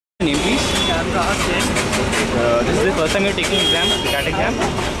Rahul Jain. This is the first time you're taking exam, the CAT exam?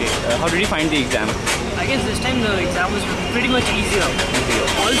 Okay. How did you find the exam? I guess this time the exam was pretty much easier.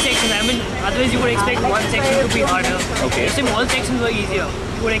 All sections, I mean, otherwise you would expect one section to be harder. Okay. This time all sections were easier.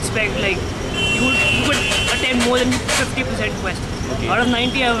 You would expect like, you would attempt more than 50% questions. Okay. Out of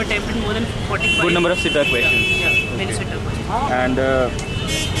 90, I've attempted more than 45. Good number of sitter questions. Yeah, many sitter questions. And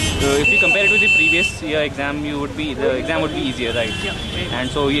if you compare it with the previous year exam, the exam would be easier, right? Yeah. And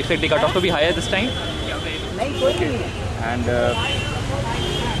so you expect the cutoff to be higher this time? Yeah, very much. Okay. And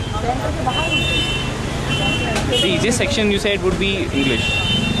the easiest section you said would be English.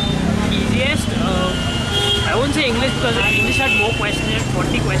 Easiest, I won't say English because English had more questions, it had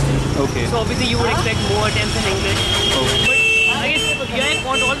 40 questions. Okay. So obviously you would expect more attempts in English. Okay. But I guess yeah, it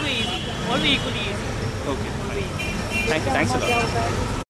won't all be easy. All be equally easy. Okay. Thanks a lot.